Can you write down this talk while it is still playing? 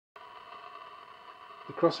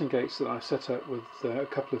The crossing gates that I set up with a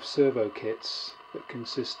couple of servo kits that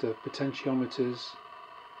consist of potentiometers,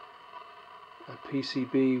 a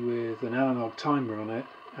PCB with an analogue timer on it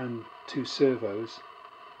and two servos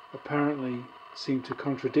apparently seem to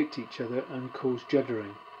contradict each other and cause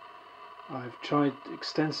juddering. I've tried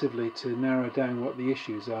extensively to narrow down what the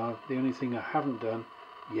issues are. The only thing I haven't done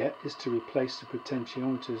yet is to replace the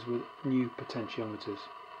potentiometers with new potentiometers.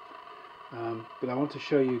 But I want to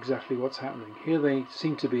show you exactly what's happening. Here they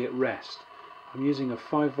seem to be at rest. I'm using a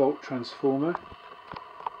 5-volt transformer,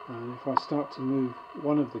 and if I start to move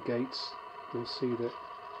one of the gates, you'll see that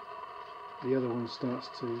the other one starts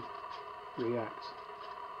to react.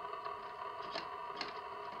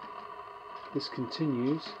 This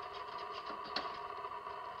continues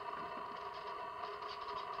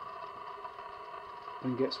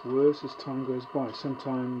and gets worse as time goes by.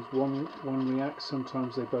 Sometimes one reacts,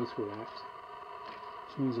 sometimes they both react,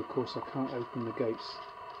 which means of course I can't open the gates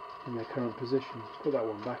in their current position. Put that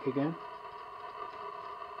one back again,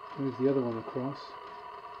 move the other one across,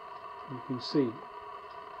 and you can see